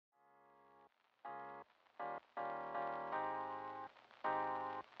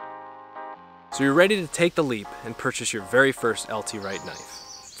So you're ready to take the leap and purchase your very first LT Wright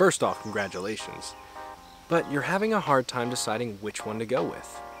knife. First off, congratulations. But you're having a hard time deciding which one to go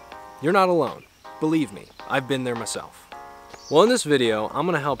with. You're not alone. Believe me, I've been there myself. Well, in this video, I'm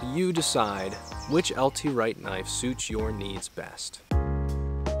going to help you decide which LT Wright knife suits your needs best.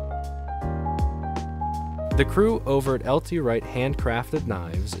 The crew over at LT Wright Handcrafted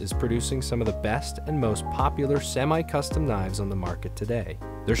Knives is producing some of the best and most popular semi-custom knives on the market today.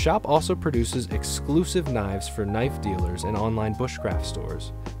 Their shop also produces exclusive knives for knife dealers and online bushcraft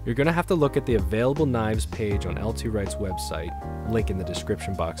stores. You're going to have to look at the available knives page on LT Wright's website, link in the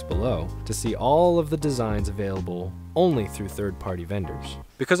description box below, to see all of the designs available only through third-party vendors.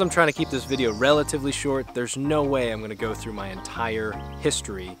 Because I'm trying to keep this video relatively short, there's no way I'm going to go through my entire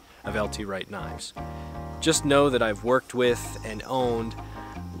history of LT Wright knives. Just know that I've worked with and owned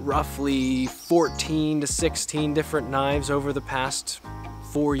roughly 14 to 16 different knives over the past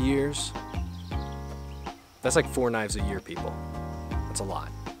 4 years. That's like 4 knives a year, people. That's a lot.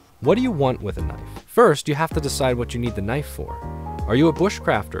 What do you want with a knife? First, you have to decide what you need the knife for. Are you a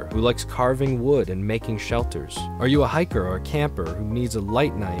bushcrafter who likes carving wood and making shelters? Are you a hiker or a camper who needs a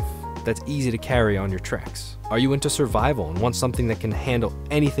light knife that's easy to carry on your treks? Are you into survival and want something that can handle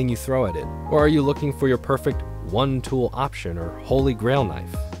anything you throw at it? Or are you looking for your perfect one-tool option or holy grail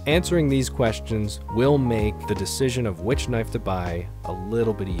knife? Answering these questions will make the decision of which knife to buy a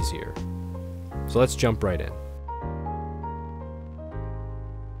little bit easier. So let's jump right in.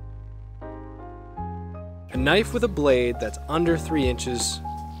 A knife with a blade that's under 3 inches,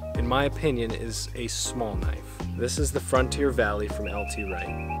 in my opinion, is a small knife. This is the Frontier Valley from LT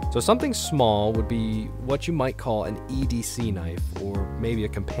Wright. So something small would be what you might call an EDC knife, or maybe a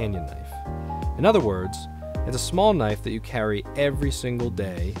companion knife. In other words, it's a small knife that you carry every single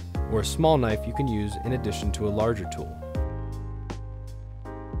day, or a small knife you can use in addition to a larger tool.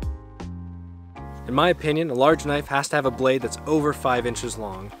 In my opinion, a large knife has to have a blade that's over 5 inches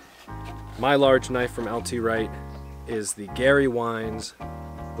long. My large knife from LT Wright is the Gary Wines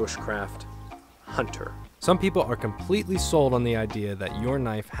Bushcraft Hunter. Some people are completely sold on the idea that your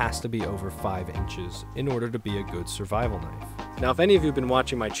knife has to be over 5 inches in order to be a good survival knife. Now, if any of you have been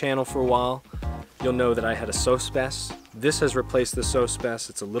watching my channel for a while, you'll know that I had a SurvivoTek. This has replaced the SurvivoTek.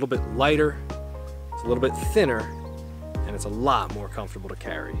 It's a little bit lighter, it's a little bit thinner, and it's a lot more comfortable to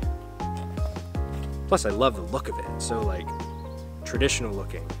carry. Plus, I love the look of it. It's so like traditional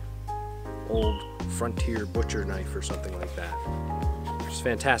looking, old frontier butcher knife or something like that. It's a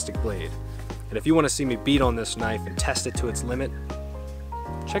fantastic blade. And if you want to see me beat on this knife and test it to its limit,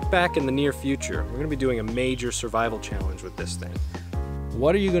 check back in the near future. We're going to be doing a major survival challenge with this thing.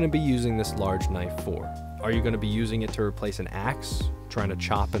 What are you going to be using this large knife for? Are you going to be using it to replace an axe, trying to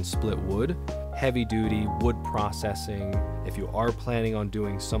chop and split wood? Heavy duty wood processing? If you are planning on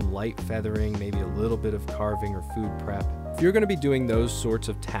doing some light feathering, maybe a little bit of carving or food prep? If you're going to be doing those sorts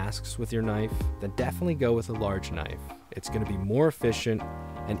of tasks with your knife, then definitely go with a large knife. It's going to be more efficient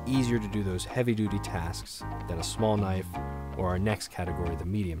and easier to do those heavy-duty tasks than a small knife, or our next category, the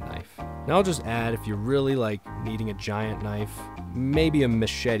medium knife. Now I'll just add, if you're really like needing a giant knife, maybe a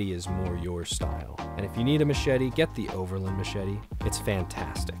machete is more your style. And if you need a machete, get the Overland machete. It's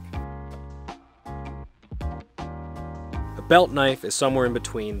fantastic. A belt knife is somewhere in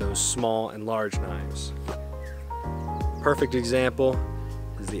between those small and large knives. Perfect example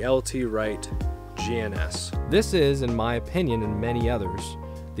is the LT Wright GNS. This is, in my opinion and many others,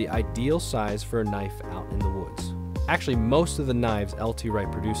 the ideal size for a knife out in the woods. Actually, most of the knives LT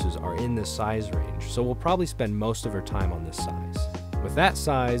Wright produces are in this size range, so we'll probably spend most of our time on this size. With that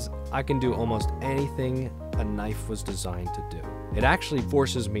size, I can do almost anything a knife was designed to do. It actually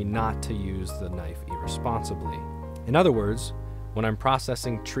forces me not to use the knife irresponsibly. In other words, when I'm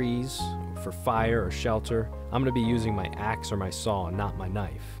processing trees for fire or shelter, I'm going to be using my axe or my saw and not my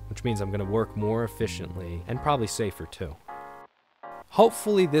knife, which means I'm going to work more efficiently and probably safer too.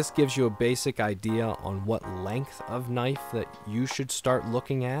 Hopefully this gives you a basic idea on what length of knife that you should start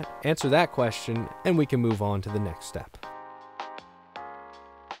looking at. Answer that question and we can move on to the next step.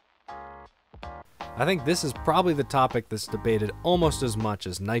 I think this is probably the topic that's debated almost as much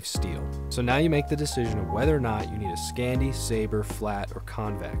as knife steel. So now you make the decision of whether or not you need a Scandi, saber, flat, or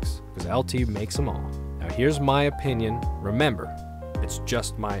convex, because LT makes them all. Now here's my opinion. Remember, it's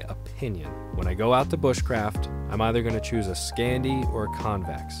just my opinion. When I go out to bushcraft, I'm either going to choose a Scandi or a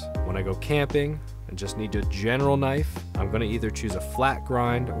convex. When I go camping and just need a general knife, I'm going to either choose a flat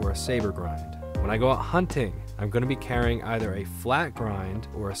grind or a saber grind. When I go out hunting, I'm going to be carrying either a flat grind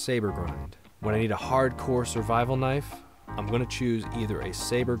or a saber grind. When I need a hardcore survival knife, I'm going to choose either a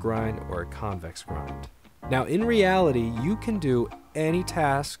saber grind or a convex grind. Now in reality, you can do any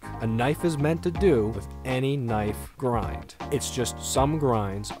task a knife is meant to do with any knife grind. It's just some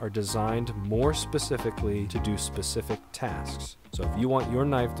grinds are designed more specifically to do specific tasks. So if you want your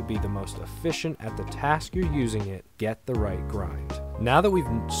knife to be the most efficient at the task you're using it, get the right grind. Now that we've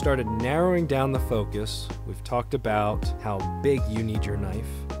started narrowing down the focus, we've talked about how big you need your knife.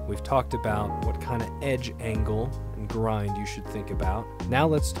 We've talked about what kind of edge angle and grind you should think about. Now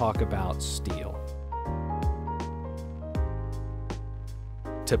let's talk about steel.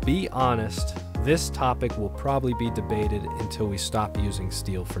 To be honest, this topic will probably be debated until we stop using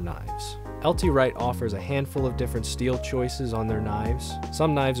steel for knives. LT Wright offers a handful of different steel choices on their knives.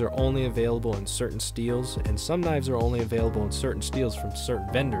 Some knives are only available in certain steels, and some knives are only available in certain steels from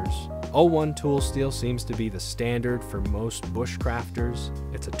certain vendors. 01 tool steel seems to be the standard for most bushcrafters.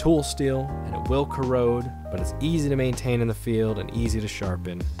 It's a tool steel, and it will corrode, but it's easy to maintain in the field and easy to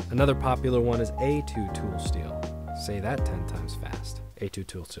sharpen. Another popular one is A2 tool steel. Say that 10 times fast. A2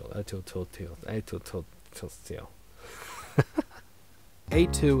 tool steel, A2 tool steel, A2 tool steel.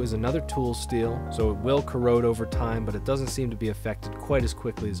 A2 is another tool steel, so it will corrode over time, but it doesn't seem to be affected quite as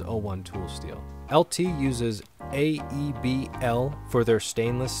quickly as 01 tool steel. LT uses AEBL for their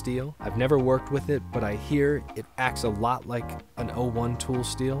stainless steel. I've never worked with it, but I hear it acts a lot like an 01 tool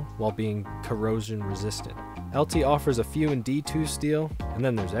steel while being corrosion resistant. LT offers a few in D2 steel, and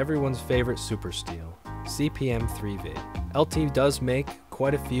then there's everyone's favorite super steel, CPM 3V. LT does make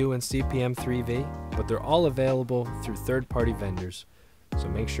quite a few in CPM 3V, but they're all available through third-party vendors. So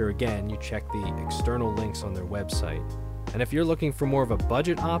make sure, again, you check the external links on their website. And if you're looking for more of a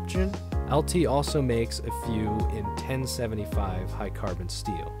budget option, LT also makes a few in 1075 high carbon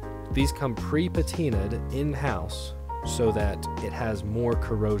steel. These come pre-patinaed in-house so that it has more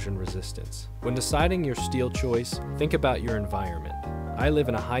corrosion resistance. When deciding your steel choice, think about your environment. I live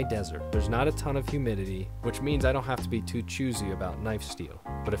in a high desert. There's not a ton of humidity, which means I don't have to be too choosy about knife steel.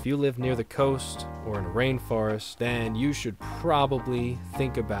 But if you live near the coast or in a rainforest, then you should probably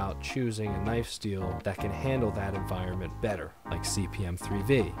think about choosing a knife steel that can handle that environment better, like CPM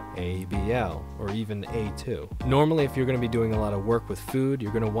 3V, AEBL, or even A2. Normally, if you're going to be doing a lot of work with food,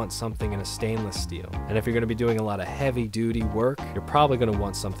 you're going to want something in a stainless steel. And if you're going to be doing a lot of heavy-duty work, you're probably going to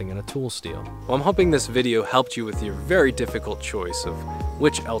want something in a tool steel. Well, I'm hoping this video helped you with your very difficult choice of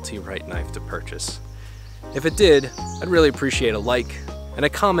which LT Wright knife to purchase. If it did, I'd really appreciate a like and a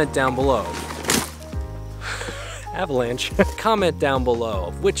comment down below. Avalanche. Comment down below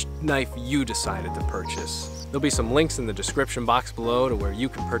of which knife you decided to purchase. There'll be some links in the description box below to where you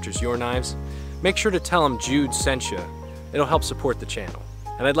can purchase your knives. Make sure to tell them Jude sent you. It'll help support the channel.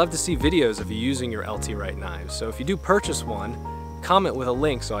 And I'd love to see videos of you using your LT Wright knives. So if you do purchase one, comment with a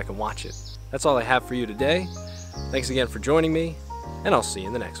link so I can watch it. That's all I have for you today. Thanks again for joining me, and I'll see you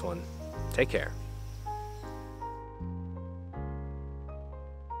in the next one. Take care.